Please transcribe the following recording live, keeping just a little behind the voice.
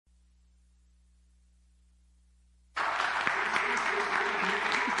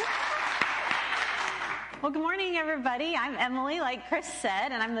Well, good morning, everybody. I'm Emily, like Chris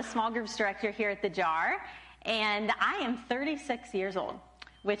said, and I'm the small groups director here at the JAR. And I am 36 years old,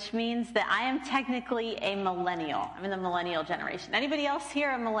 which means that I am technically a millennial. I'm in the millennial generation. Anybody else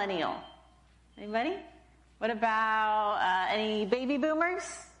here a millennial? Anybody? What about any baby boomers?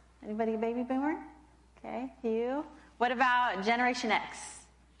 Anybody a baby boomer? Okay, you. What about Generation X?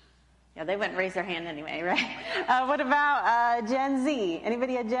 Yeah, they wouldn't raise their hand anyway, right? What about Gen Z?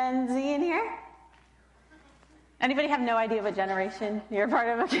 Anybody a Gen Z in here? Anybody have no idea what generation you're a part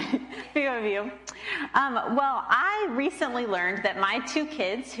of? Okay, a few of you. Well, I recently learned that my two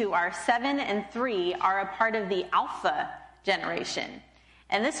kids, who are 7 and 3, are a part of the Alpha generation.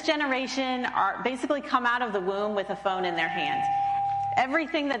 And this generation are basically come out of the womb with a phone in their hand.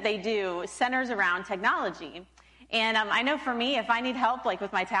 Everything that they do centers around technology. And I know for me, if I need help, like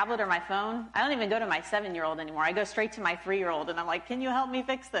with my tablet or my phone, I don't even go to my 7-year-old anymore. I go straight to my 3-year-old, and I'm like, can you help me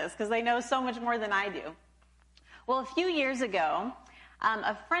fix this? Because they know so much more than I do. Well, a few years ago,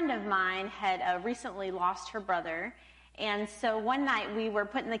 a friend of mine had recently lost her brother, and so one night we were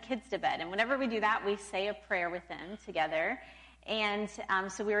putting the kids to bed, and whenever we do that, we say a prayer with them together, and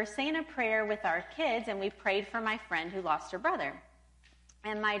so we were saying a prayer with our kids, and we prayed for my friend who lost her brother.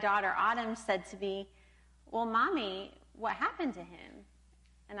 And my daughter, Autumn, said to me, well, Mommy, what happened to him?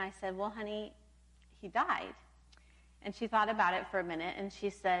 And I said, well, honey, he died. And she thought about it for a minute, and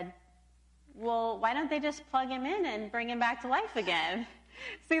she said, well, why don't they just plug him in and bring him back to life again?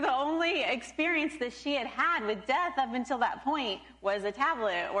 See, the only experience that she had had with death up until that point was a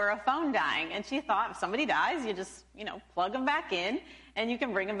tablet or a phone dying. And she thought, if somebody dies, you just, plug them back in and you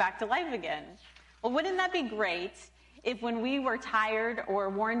can bring them back to life again. Well, wouldn't that be great if when we were tired or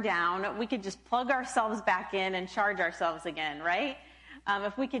worn down, we could just plug ourselves back in and charge ourselves again, right?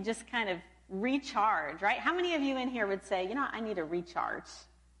 If we could just kind of recharge, right? How many of you in here would say, I need a recharge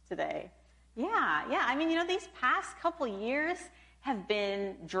today? Yeah. I mean, these past couple years have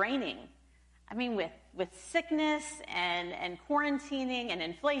been draining. I mean, with sickness and quarantining and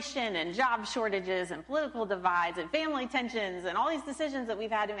inflation and job shortages and political divides and family tensions and all these decisions that we've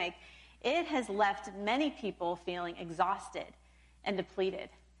had to make, it has left many people feeling exhausted and depleted.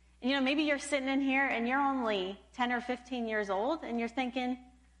 And, maybe you're sitting in here and you're only 10 or 15 years old and you're thinking,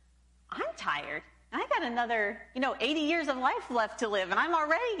 I'm tired. I got another, 80 years of life left to live, and I'm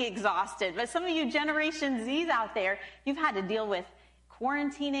already exhausted. But some of you Generation Zs out there, you've had to deal with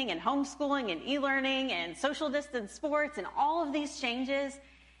quarantining and homeschooling and e-learning and social distance sports and all of these changes.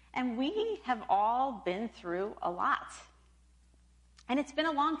 And we have all been through a lot. And it's been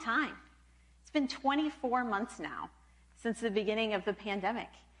a long time. It's been 24 months now since the beginning of the pandemic.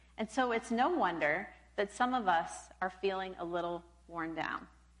 And so it's no wonder that some of us are feeling a little worn down.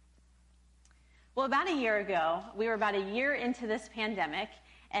 Well, about a year ago, we were about a year into this pandemic,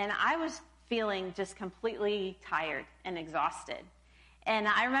 and I was feeling just completely tired and exhausted. And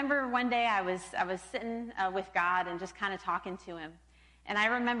I remember one day I was sitting with God and just kind of talking to him. And I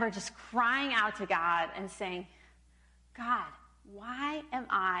remember just crying out to God and saying, God, why am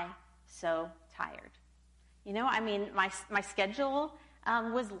I so tired? My schedule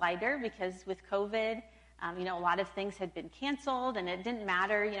was lighter because with COVID, a lot of things had been canceled, and it didn't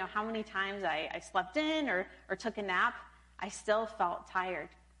matter, how many times I slept in or took a nap, I still felt tired.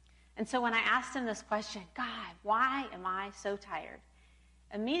 And so when I asked him this question, God, why am I so tired?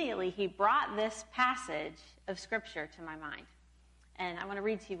 Immediately, he brought this passage of Scripture to my mind. And I want to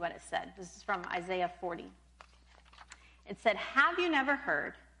read to you what it said. This is from Isaiah 40. It said, have you never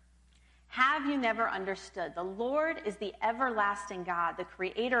heard? Have you never understood? The Lord is the everlasting God, the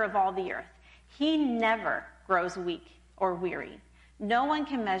creator of all the earth. He never grows weak or weary. No one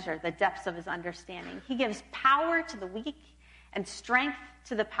can measure the depths of his understanding. He gives power to the weak and strength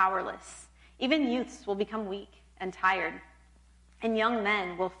to the powerless. Even youths will become weak and tired, and young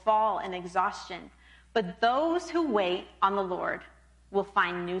men will fall in exhaustion. But those who wait on the Lord will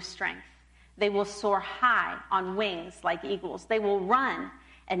find new strength. They will soar high on wings like eagles. They will run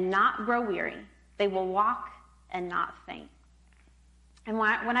and not grow weary. They will walk and not faint. And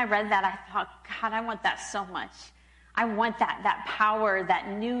when I read that, I thought, God, I want that so much. I want that power, that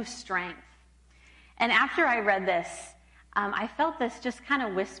new strength. And after I read this, I felt this just kind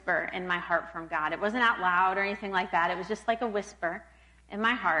of whisper in my heart from God. It wasn't out loud or anything like that. It was just like a whisper in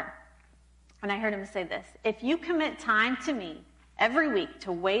my heart. And I heard him say this, if you commit time to me every week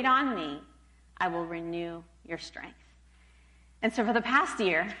to wait on me, I will renew your strength. And so for the past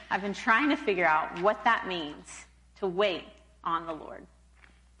year, I've been trying to figure out what that means to wait on the Lord.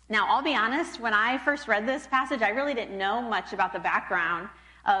 Now, I'll be honest, when I first read this passage, I really didn't know much about the background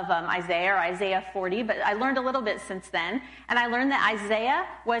of Isaiah or Isaiah 40, but I learned a little bit since then. And I learned that Isaiah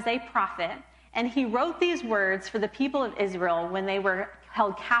was a prophet, And he wrote these words for the people of Israel when they were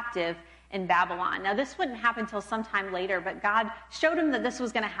held captive in Babylon. Now, this wouldn't happen until sometime later, but God showed him that this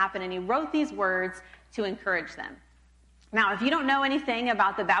was going to happen, and he wrote these words to encourage them. Now, if you don't know anything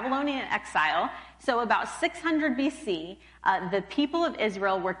about the Babylonian exile, so about 600 BC, the people of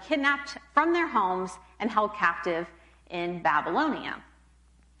Israel were kidnapped from their homes and held captive in Babylonia.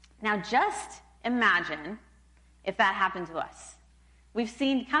 Now, just imagine if that happened to us. We've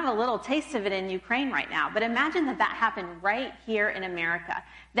seen kind of a little taste of it in Ukraine right now, but imagine that that happened right here in America.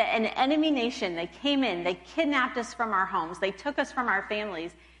 That an enemy nation, they came in, they kidnapped us from our homes, they took us from our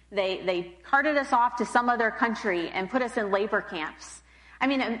families, they carted us off to some other country and put us in labor camps. I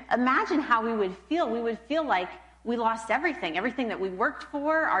mean, imagine how we would feel. We would feel like we lost everything that we worked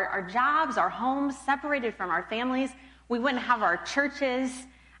for, our jobs, our homes, separated from our families. We wouldn't have our churches.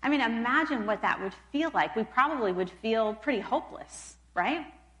 I mean, imagine what that would feel like. We probably would feel pretty hopeless, right?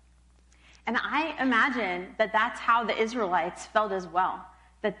 And I imagine that that's how the Israelites felt as well,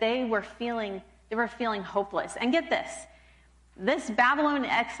 that they were feeling hopeless. And get this Babylon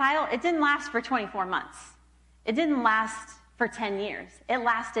exile, it didn't last for 24 months. It didn't last for 10 years. It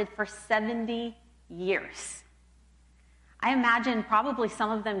lasted for 70 years. I imagine probably some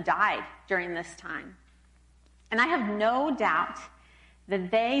of them died during this time. And I have no doubt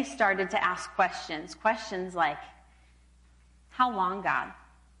that they started to ask questions like, how long, God?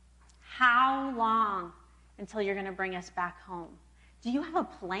 How long until you're going to bring us back home? Do you have a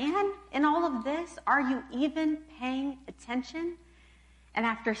plan in all of this? Are you even paying attention? And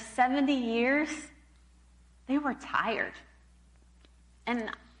after 70 years, they were tired. And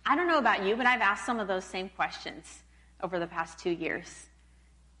I don't know about you, but I've asked some of those same questions over the past 2 years.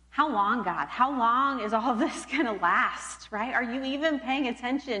 How long, God? How long is all this going to last, right? Are you even paying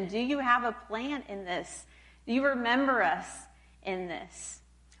attention? Do you have a plan in this? Do you remember us in this?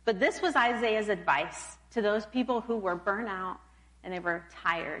 But this was Isaiah's advice to those people who were burnt out and they were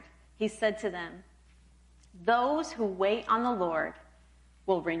tired. He said to them, those who wait on the Lord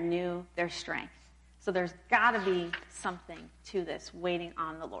will renew their strength. So there's got to be something to this, waiting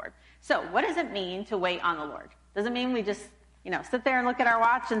on the Lord. So what does it mean to wait on the Lord? Does it mean we just, sit there and look at our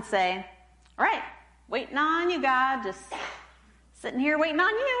watch and say, all right, waiting on you, God, just sitting here waiting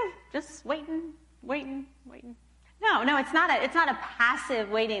on you, just waiting. No, it's not a passive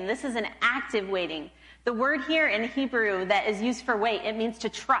waiting. This is an active waiting. The word here in Hebrew that is used for wait, it means to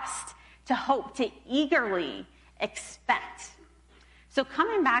trust, to hope, to eagerly expect. So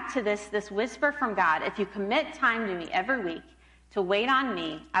coming back to this whisper from God, if you commit time to me every week to wait on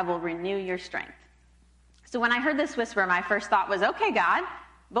me, I will renew your strength. So when I heard this whisper, my first thought was, okay, God,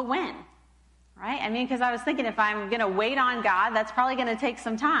 but when? Right? I mean, because I was thinking if I'm going to wait on God, that's probably going to take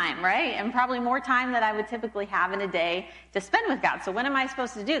some time, right? And probably more time than I would typically have in a day to spend with God. So when am I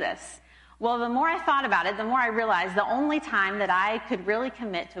supposed to do this? Well, the more I thought about it, the more I realized the only time that I could really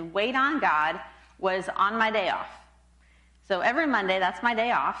commit to wait on God was on my day off. So every Monday, that's my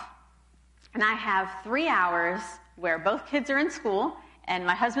day off. And I have 3 hours where both kids are in school and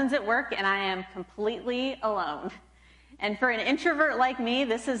my husband's at work and I am completely alone. And for an introvert like me,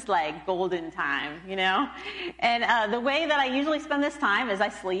 this is like golden time, And the way that I usually spend this time is I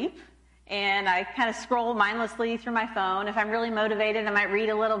sleep and I kind of scroll mindlessly through my phone. If I'm really motivated, I might read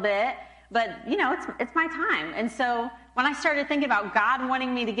a little bit. But, it's my time. And so when I started thinking about God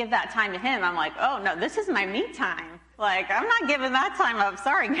wanting me to give that time to him, I'm like, oh, no, this is my me time. Like, I'm not giving that time up.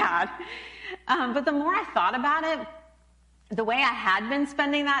 Sorry, God. But the more I thought about it, the way I had been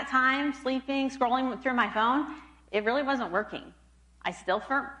spending that time, sleeping, scrolling through my phone, it really wasn't working. I still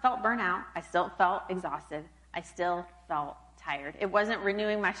felt burnt out. I still felt exhausted. I still felt tired. It wasn't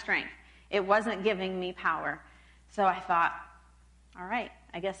renewing my strength. It wasn't giving me power. So I thought, all right,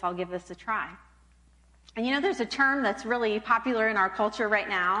 I guess I'll give this a try. And there's a term that's really popular in our culture right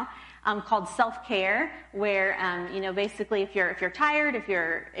now called self-care, where, basically if you're tired, if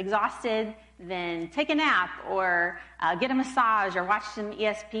you're exhausted, then take a nap or get a massage or watch some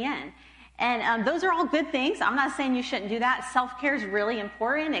ESPN. And those are all good things. I'm not saying you shouldn't do that. Self-care is really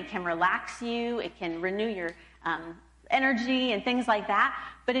important. It can relax you. It can renew your energy and things like that.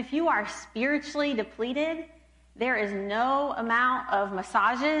 But if you are spiritually depleted, there is no amount of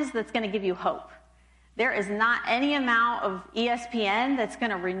massages that's going to give you hope. There is not any amount of ESPN that's going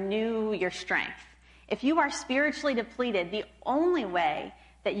to renew your strength. If you are spiritually depleted, the only way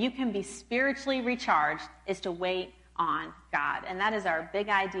that you can be spiritually recharged is to wait on God. And that is our big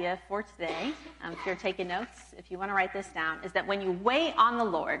idea for today. If you're taking notes, if you want to write this down, is that when you wait on the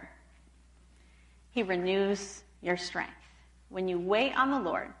Lord, he renews your strength. When you wait on the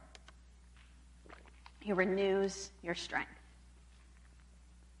Lord, he renews your strength.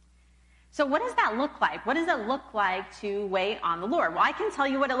 So what does that look like? What does it look like to wait on the Lord? Well, I can tell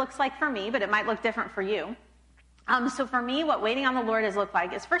you what it looks like for me, but it might look different for you. So for me, what waiting on the Lord has looked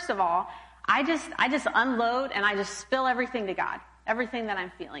like is, first of all, I just unload and I just spill everything to God, everything that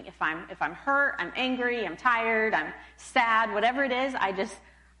I'm feeling. If I'm hurt, I'm angry, I'm tired, I'm sad, whatever it is,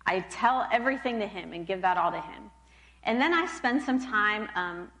 I tell everything to him and give that all to him. And then I spend some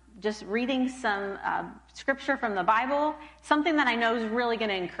time just reading some scripture from the Bible, something that I know is really going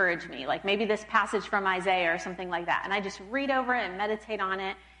to encourage me, like maybe this passage from Isaiah or something like that. And I just read over it and meditate on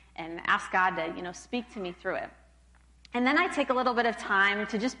it and ask God to, speak to me through it. And then I take a little bit of time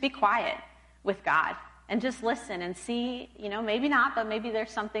to just be quiet with God and just listen and see, maybe not, but maybe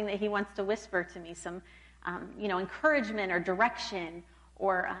there's something that he wants to whisper to me, some, encouragement or direction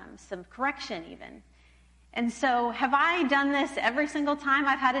or some correction even. And so have I done this every single time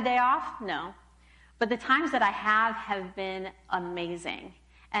I've had a day off? No. But the times that I have been amazing.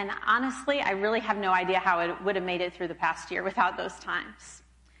 And honestly, I really have no idea how it would have made it through the past year without those times.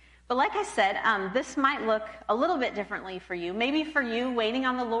 But like I said, this might look a little bit differently for you. Maybe for you, waiting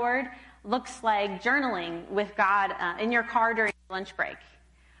on the Lord looks like journaling with God in your car during lunch break.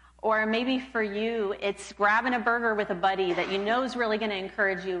 Or maybe for you, it's grabbing a burger with a buddy that you know is really going to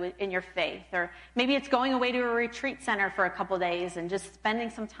encourage you in your faith. Or maybe it's going away to a retreat center for a couple days and just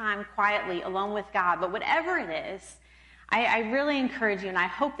spending some time quietly alone with God. But whatever it is, I really encourage you, and I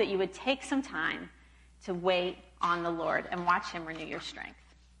hope that you would take some time to wait on the Lord and watch him renew your strength.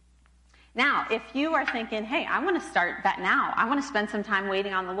 Now, if you are thinking, hey, I want to start that now. I want to spend some time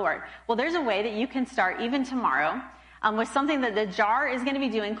waiting on the Lord. Well, there's a way that you can start even tomorrow. With something that the JAR is going to be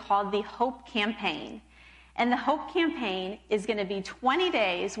doing called the Hope Campaign. And the Hope Campaign is going to be 20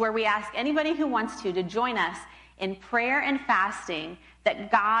 days where we ask anybody who wants to join us in prayer and fasting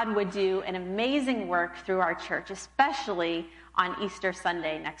that God would do an amazing work through our church, especially on Easter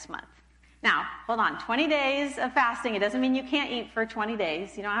Sunday next month. Now, hold on, 20 days of fasting, it doesn't mean you can't eat for 20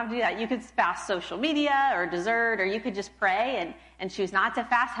 days. You don't have to do that. You could fast social media or dessert, or you could just pray and choose not to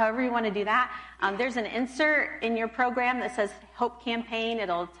fast, however you want to do that. There's an insert in your program that says Hope Campaign.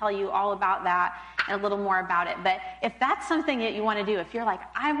 It'll tell you all about that and a little more about it. But if that's something that you want to do, if you're like,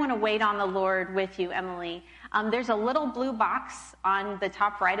 I want to wait on the Lord with you, Emily, there's a little blue box on the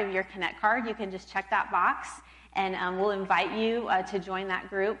top right of your Connect card. You can just check that box, and we'll invite you to join that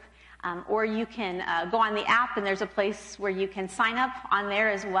group. Or you can go on the app, and there's a place where you can sign up on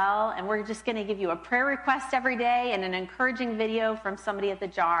there as well. And we're just going to give you a prayer request every day and an encouraging video from somebody at the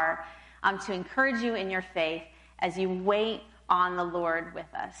JAR to encourage you in your faith as you wait on the Lord with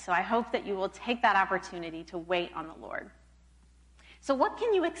us. So I hope that you will take that opportunity to wait on the Lord. So what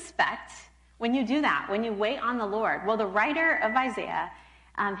can you expect when you do that, when you wait on the Lord? Well, the writer of Isaiah,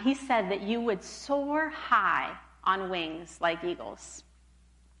 he said that you would soar high on wings like eagles.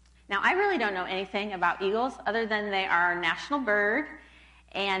 Now, I really don't know anything about eagles other than they are a national bird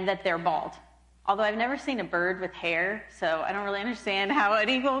and that they're bald. Although I've never seen a bird with hair, so I don't really understand how an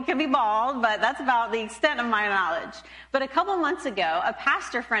eagle can be bald, but that's about the extent of my knowledge. But a couple months ago, a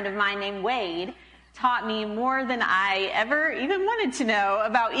pastor friend of mine named Wade taught me more than I ever even wanted to know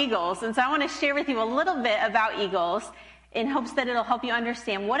about eagles. And so I want to share with you a little bit about eagles in hopes that it'll help you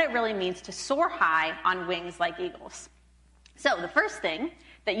understand what it really means to soar high on wings like eagles. So the first thing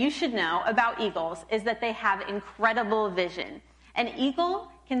that you should know about eagles is that they have incredible vision. An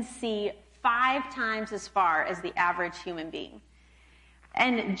eagle can see 5 times as far as the average human being.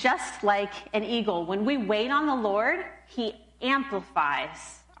 And just like an eagle, when we wait on the Lord, he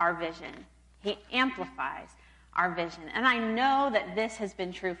amplifies our vision. He amplifies our vision. And I know that this has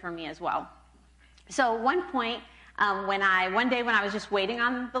been true for me as well. So one point, one day when I was just waiting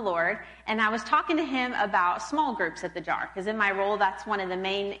on the Lord, and I was talking to him about small groups at the JAR, because in my role, that's one of the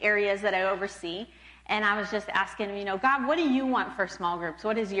main areas that I oversee. And I was just asking him, God, what do you want for small groups?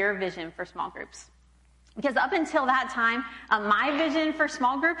 What is your vision for small groups? Because up until that time, my vision for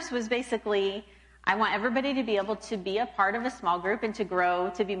small groups was basically, I want everybody to be able to be a part of a small group and to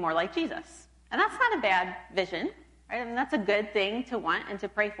grow to be more like Jesus. And that's not a bad vision, right? I mean, that's a good thing to want and to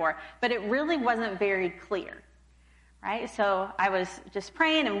pray for. But it really wasn't very clear. Right? So I was just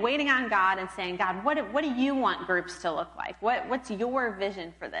praying and waiting on God and saying, God, what do you want groups to look like? What's your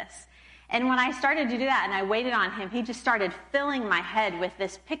vision for this? And when I started to do that and I waited on him, he just started filling my head with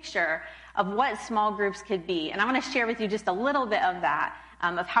this picture of what small groups could be. And I want to share with you just a little bit of that,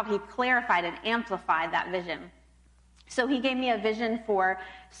 of how he clarified and amplified that vision. So he gave me a vision for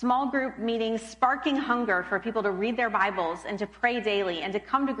small group meetings, sparking hunger for people to read their Bibles and to pray daily and to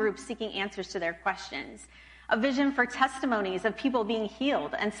come to groups seeking answers to their questions. A vision for testimonies of people being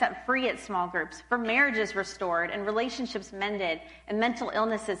healed and set free at small groups, for marriages restored and relationships mended and mental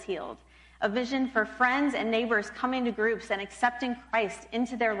illnesses healed. a vision for friends and neighbors coming to groups and accepting Christ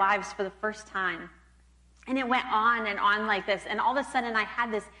into their lives for the first time. And it went on and on like this. And all of a sudden I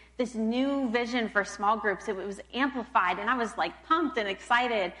had this new vision for small groups. It was amplified, and I was like pumped and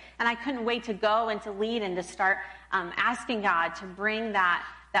excited. And I couldn't wait to go and to lead and to start asking God to bring that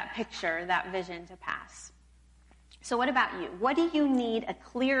picture, that vision to pass. So what about you? What do you need a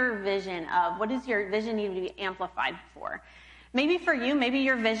clearer vision of? What does your vision need to be amplified for? Maybe for you, maybe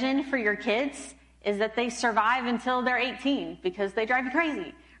your vision for your kids is that they survive until they're 18 because they drive you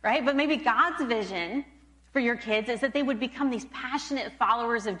crazy, right? But maybe God's vision for your kids is that they would become these passionate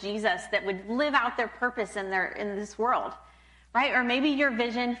followers of Jesus that would live out their purpose in this world, right? Or maybe your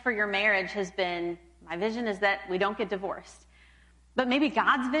vision for your marriage has been, my vision is that we don't get divorced. But maybe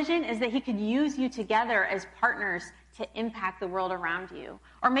God's vision is that he could use you together as partners to impact the world around you.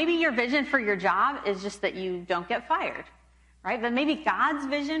 Or maybe your vision for your job is just that you don't get fired, right? But maybe God's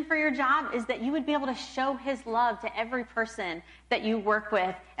vision for your job is that you would be able to show his love to every person that you work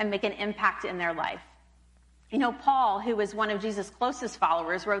with and make an impact in their life. You know, Paul, who was one of Jesus' closest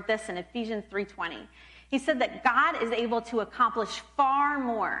followers, wrote this in Ephesians 3:20. He said that God is able to accomplish far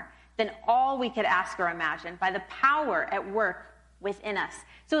more than all we could ask or imagine by the power at work within us.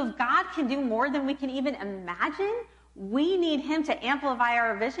 So if God can do more than we can even imagine, we need him to amplify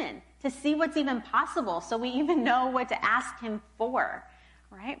our vision, to see what's even possible, so we even know what to ask him for,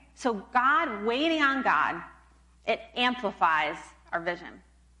 right? So God, waiting on God, it amplifies our vision.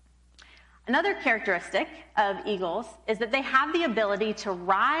 Another characteristic of eagles is that they have the ability to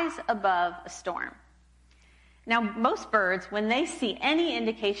rise above a storm. Now, most birds, when they see any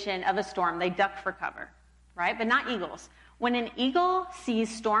indication of a storm, they duck for cover, right? But not eagles. When an eagle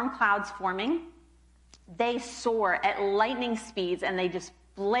sees storm clouds forming, they soar at lightning speeds and they just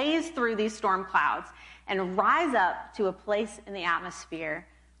blaze through these storm clouds and rise up to a place in the atmosphere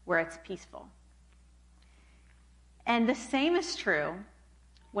where it's peaceful. And the same is true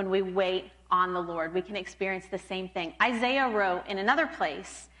when we wait on the Lord. We can experience the same thing. Isaiah wrote in another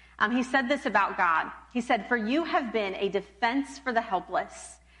place, he said this about God. He said, "For you have been a defense for the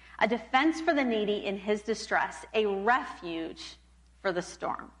helpless, a defense for the needy in his distress, a refuge for the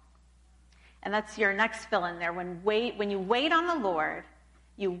storm." And that's your next fill in there. When you wait on the Lord,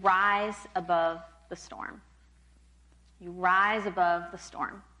 you rise above the storm. You rise above the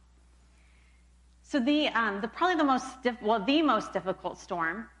storm. So the most difficult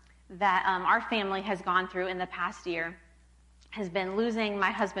storm that our family has gone through in the past year has been losing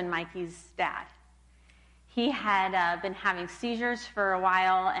my husband Mikey's dad. He had been having seizures for a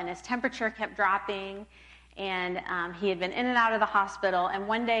while, and his temperature kept dropping, and he had been in and out of the hospital, and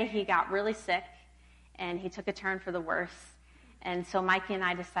one day he got really sick, and he took a turn for the worse. And so Mikey and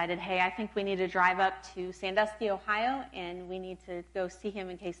I decided, hey, I think we need to drive up to Sandusky, Ohio, and we need to go see him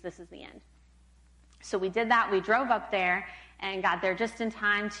in case this is the end. So we did that. We drove up there and got there just in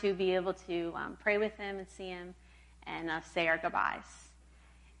time to be able to pray with him and see him and say our goodbyes.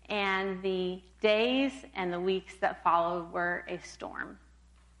 And the days and the weeks that followed were a storm.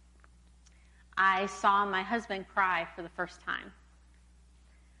 I saw my husband cry for the first time.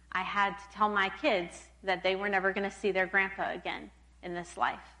 I had to tell my kids that they were never going to see their grandpa again in this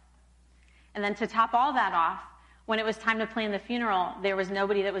life. And then to top all that off, when it was time to plan the funeral, there was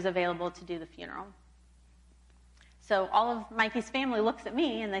nobody that was available to do the funeral. So all of Mikey's family looks at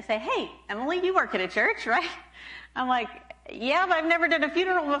me and they say, "Hey, Emily, you work at a church, right?" I'm like, "Yeah, but I've never done a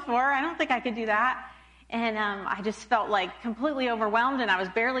funeral before. I don't think I could do that." And I just felt like completely overwhelmed, and I was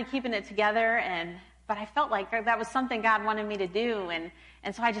barely keeping it together. But I felt like that was something God wanted me to do, and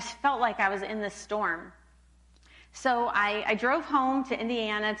so I just felt like I was in this storm. So I drove home to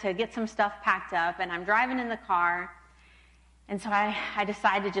Indiana to get some stuff packed up, and I'm driving in the car, and so I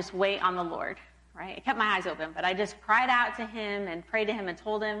decided to just wait on the Lord. Right? I kept my eyes open, but I just cried out to him and prayed to him and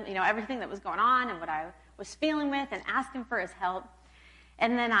told him, everything that was going on and what I was feeling with, and asked him for his help.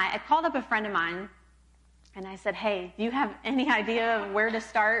 And then I called up a friend of mine, and I said, "Hey, do you have any idea where to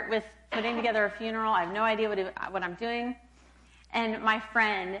start with putting together a funeral? I have no idea what I'm doing." And my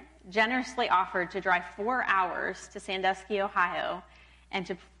friend generously offered to drive 4 hours to Sandusky, Ohio, and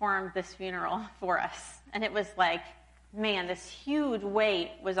to perform this funeral for us. And it was like, man, this huge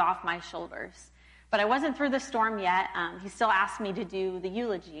weight was off my shoulders. But I wasn't through the storm yet. He still asked me to do the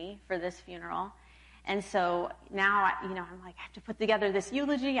eulogy for this funeral. And so now, I'm like, I have to put together this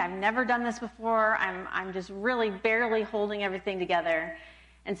eulogy. I've never done this before. I'm just really barely holding everything together.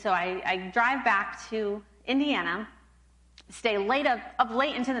 And so I drive back to Indiana, stay up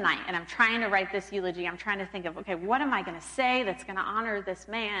late into the night, and I'm trying to write this eulogy. I'm trying to think of, okay, what am I going to say that's going to honor this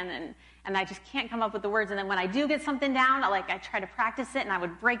man? And I just can't come up with the words. And then when I do get something down, I try to practice it, and I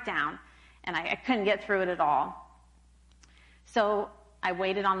would break down. and I couldn't get through it at all. So I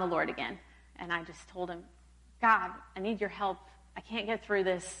waited on the Lord again, and I just told him, God, I need your help. I can't get through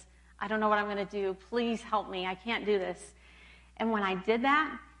this. I don't know what I'm going to do. Please help me. I can't do this. And when I did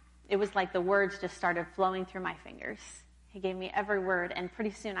that, it was like the words just started flowing through my fingers. He gave me every word, and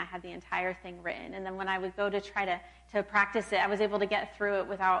pretty soon I had the entire thing written. And then when I would go to try to practice it, I was able to get through it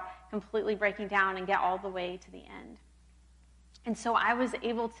without completely breaking down and get all the way to the end. And so I was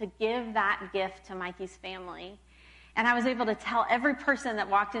able to give that gift to Mikey's family. And I was able to tell every person that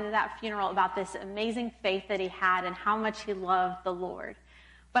walked into that funeral about this amazing faith that he had and how much he loved the Lord.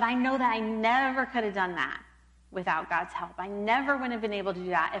 But I know that I never could have done that without God's help. I never would have been able to do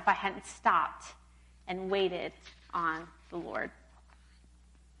that if I hadn't stopped and waited on the Lord.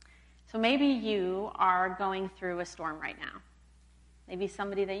 So maybe you are going through a storm right now. Maybe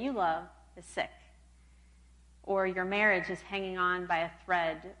somebody that you love is sick, or your marriage is hanging on by a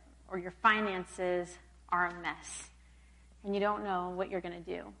thread, or your finances are a mess, and you don't know what you're going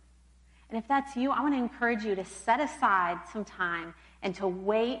to do. And if that's you, I want to encourage you to set aside some time and to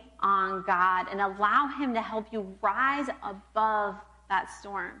wait on God and allow him to help you rise above that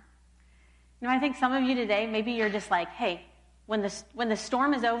storm. You know, I think some of you today, maybe you're just like, hey, when the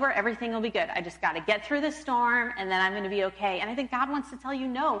storm is over, everything will be good. I just got to get through the storm, and then I'm going to be okay. And I think God wants to tell you,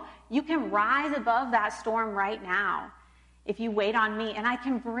 no, you can rise above that storm right now if you wait on me, and I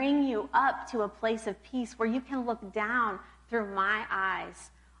can bring you up to a place of peace where you can look down through my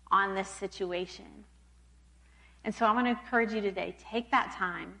eyes on this situation. And so I want to encourage you today, take that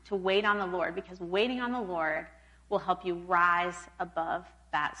time to wait on the Lord, because waiting on the Lord will help you rise above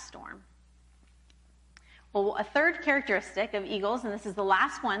that storm. Well, a third characteristic of eagles, and this is the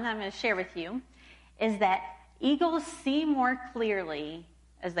last one that I'm going to share with you, is that eagles see more clearly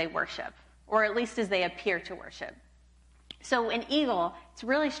as they worship, or at least as they appear to worship. So an eagle, it's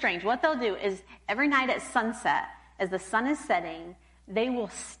really strange. What they'll do is every night at sunset, as the sun is setting, they will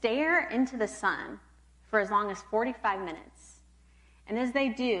stare into the sun for as long as 45 minutes. And as they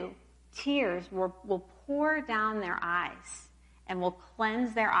do, tears will pour down their eyes and will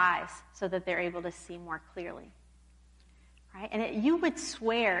cleanse their eyes so that they're able to see more clearly. Right? And you would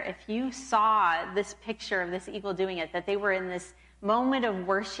swear, if you saw this picture of this eagle doing it, that they were in this moment of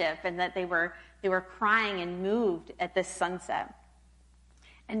worship and that they were crying and moved at this sunset.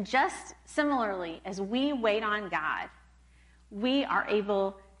 And just similarly, as we wait on God, we are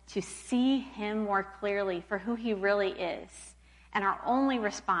able to see him more clearly for who he really is. And our only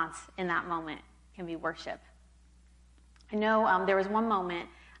response in that moment can be worship. I know there was one moment,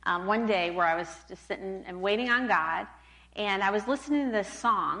 one day, where I was just sitting and waiting on God, and I was listening to this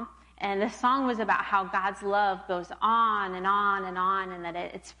song, and this song was about how God's love goes on and on and on, and that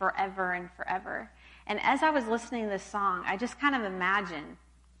it's forever and forever. And as I was listening to this song, I just kind of imagined,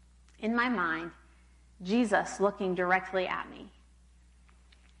 in my mind, Jesus looking directly at me.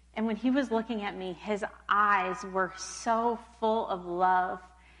 And when he was looking at me, his eyes were so full of love,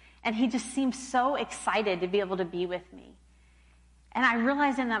 and he just seemed so excited to be able to be with me. And I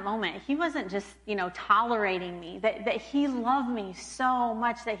realized in that moment, he wasn't just, tolerating me, that he loved me so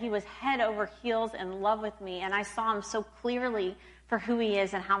much that he was head over heels in love with me. And I saw him so clearly for who he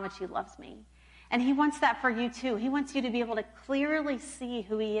is and how much he loves me. And he wants that for you too. He wants you to be able to clearly see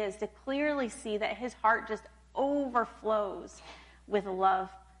who he is, to clearly see that his heart just overflows with love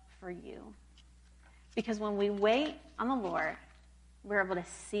for you. Because when we wait on the Lord, we're able to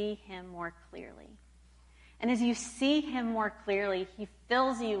see him more clearly. And as you see him more clearly, he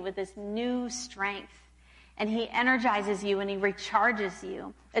fills you with this new strength, and he energizes you and he recharges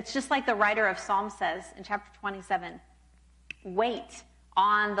you. It's just like the writer of Psalm says in chapter 27, wait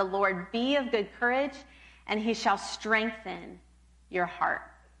on the Lord, be of good courage, and he shall strengthen your heart.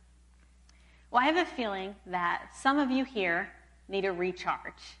 Well, I have a feeling that some of you here need a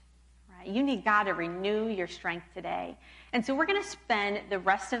recharge. Right? You need God to renew your strength today. And so we're going to spend the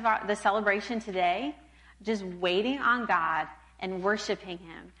rest of the celebration today just waiting on God and worshiping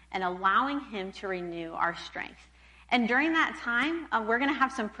him and allowing him to renew our strength. And during that time, we're going to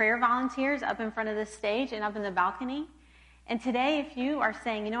have some prayer volunteers up in front of the stage and up in the balcony. And today, if you are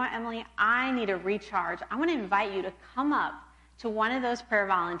saying, you know what, Emily, I need a recharge, I want to invite you to come up to one of those prayer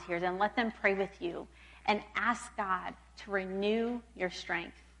volunteers and let them pray with you and ask God to renew your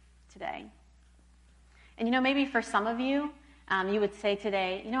strength today. And maybe for some of you, you would say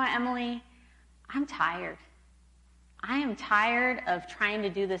today, you know what, Emily, I'm tired. I am tired of trying to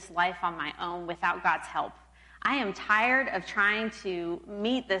do this life on my own without God's help. I am tired of trying to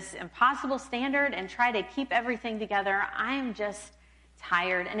meet this impossible standard and try to keep everything together. I am just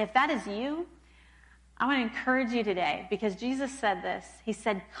tired. And if that is you, I want to encourage you today because Jesus said this. He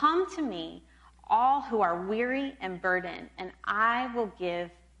said, "Come to me, all who are weary and burdened, and I will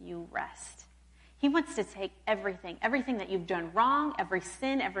give you rest." He wants to take everything that you've done wrong, every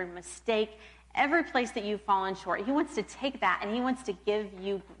sin, every mistake, every place that you've fallen short. He wants to take that and he wants to give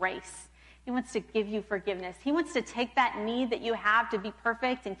you grace. He wants to give you forgiveness. He wants to take that need that you have to be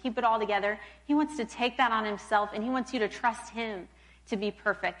perfect and keep it all together. He wants to take that on himself and he wants you to trust him to be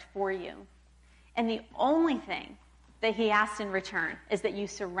perfect for you. And the only thing that he asks in return is that you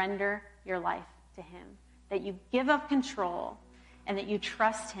surrender your life to him, that you give up control and that you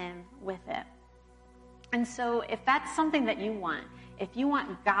trust him with it. And so if that's something that you want, if you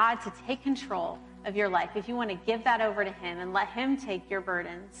want God to take control of your life, if you want to give that over to him and let him take your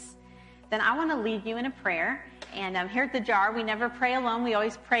burdens, then I want to lead you in a prayer. And here at the Jar, we never pray alone. We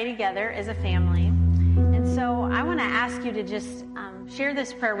always pray together as a family. And so I want to ask you to just share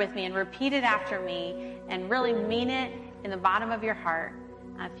this prayer with me and repeat it after me and really mean it in the bottom of your heart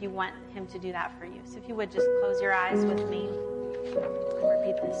if you want him to do that for you. So if you would just close your eyes with me and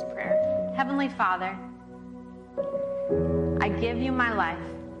repeat this prayer. Heavenly Father, I give you my life.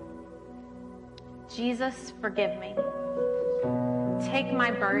 Jesus, forgive me. Take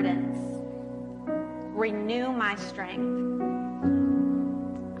my burdens. Renew my strength.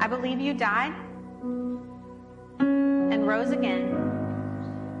 I believe you died and rose again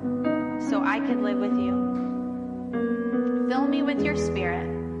so I could live with you. Fill me with your spirit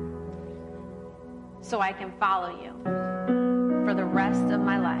so I can follow you for the rest of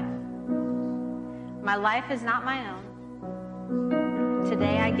my life. My life is not my own.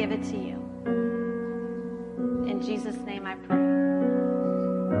 Today I give it to you. In Jesus' name I pray.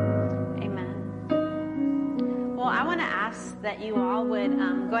 Amen. Well, I want to ask that you all would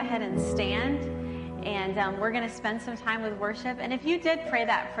go ahead and stand. And we're going to spend some time with worship. And if you did pray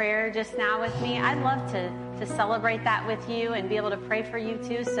that prayer just now with me, I'd love to celebrate that with you and be able to pray for you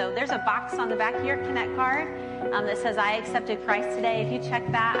too. So there's a box on the back of your Connect card that says, "I accepted Christ today." If you check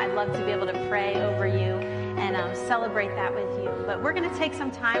that, I'd love to be able to pray over you and celebrate that with you. But we're going to take some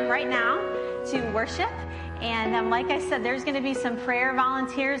time right now to worship. And like I said, there's going to be some prayer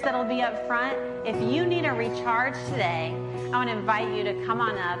volunteers that'll be up front. If you need a recharge today, I want to invite you to come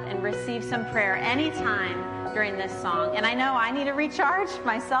on up and receive some prayer anytime during this song. And I know I need a recharge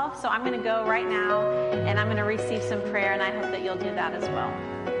myself, so I'm going to go right now and I'm going to receive some prayer, and I hope that you'll do that as well.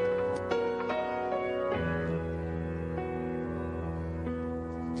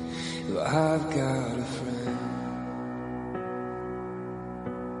 I've got a friend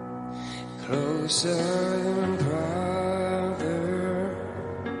closer than brother.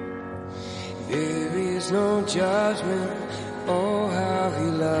 There is no judgment. Oh, how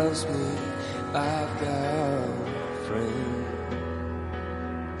he loves me. I've got a friend,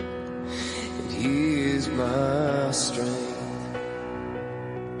 and he is my strength.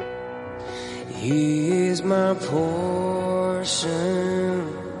 He is my portion.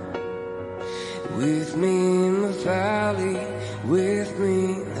 With me in the valley, with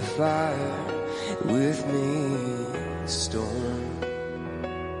me in the fire, with me in the storm.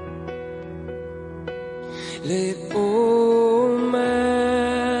 Let all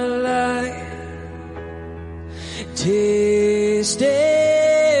my life testify,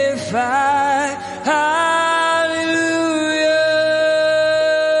 hallelujah.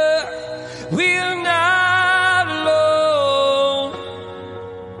 We're not alone.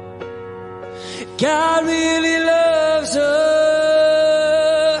 God really loves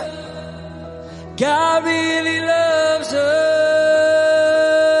us. God really loves us.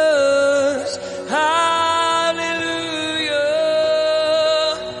 Hallelujah.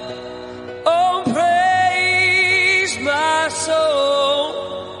 Oh, praise my soul.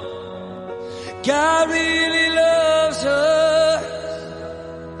 God really loves us.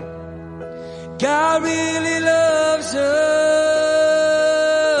 God really loves us.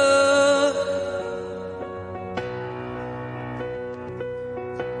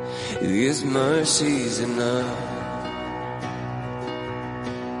 His mercy's enough.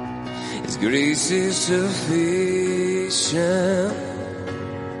 His grace is sufficient.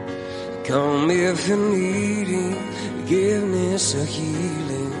 Come if you're needing forgiveness or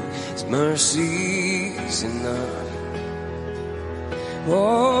healing. His mercy's enough.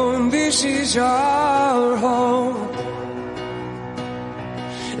 Oh, and this is our home.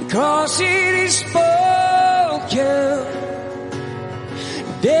 The cross it is spoken.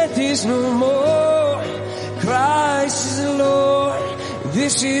 Death is no more. Christ is the Lord.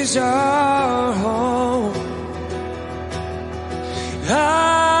 This is our home.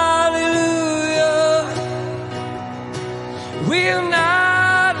 Hallelujah. We're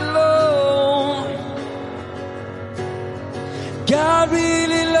not alone.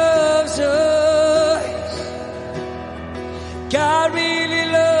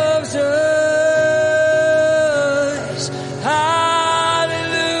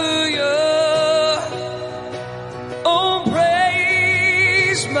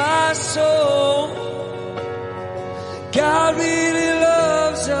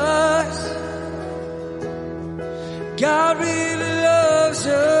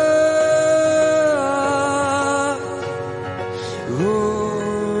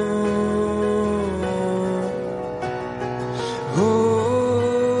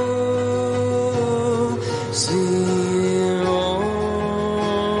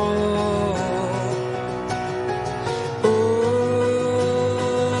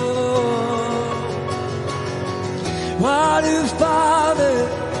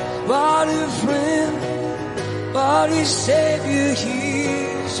 what a friend, what a Savior He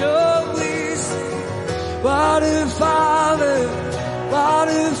is. Oh, we sing, what a Father, what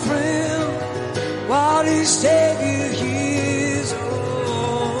a friend, what a Savior He is.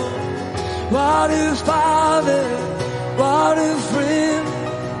 Oh, what a Father, what a friend,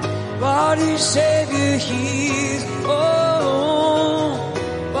 what a Savior He is. Oh,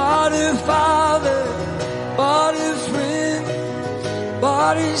 what a Father, what a friend,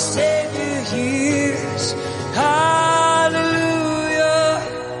 what a Savior He is. Hallelujah.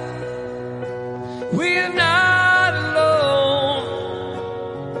 We're not alone.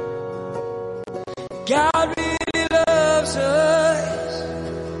 God really loves us.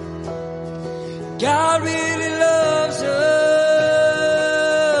 God really loves us.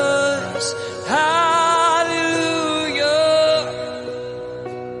 Hallelujah.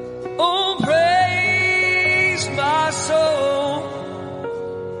 Oh, praise my soul.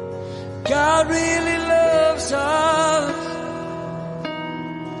 God really loves us.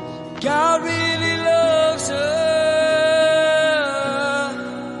 God really loves us.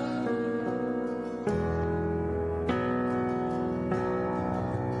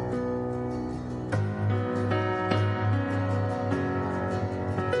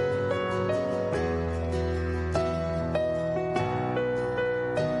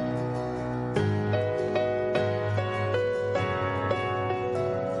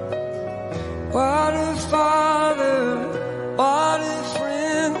 What a Father, what a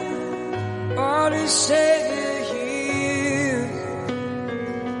friend, what a Savior He is.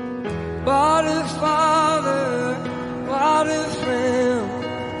 What a Father, what a friend,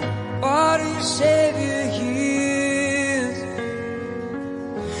 what a Savior He is.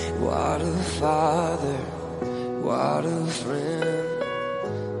 What a Father, what a friend,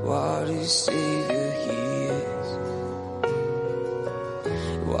 what a Savior He is.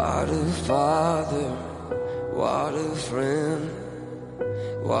 What a Father, what a friend,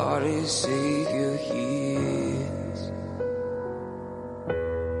 what a Savior He is.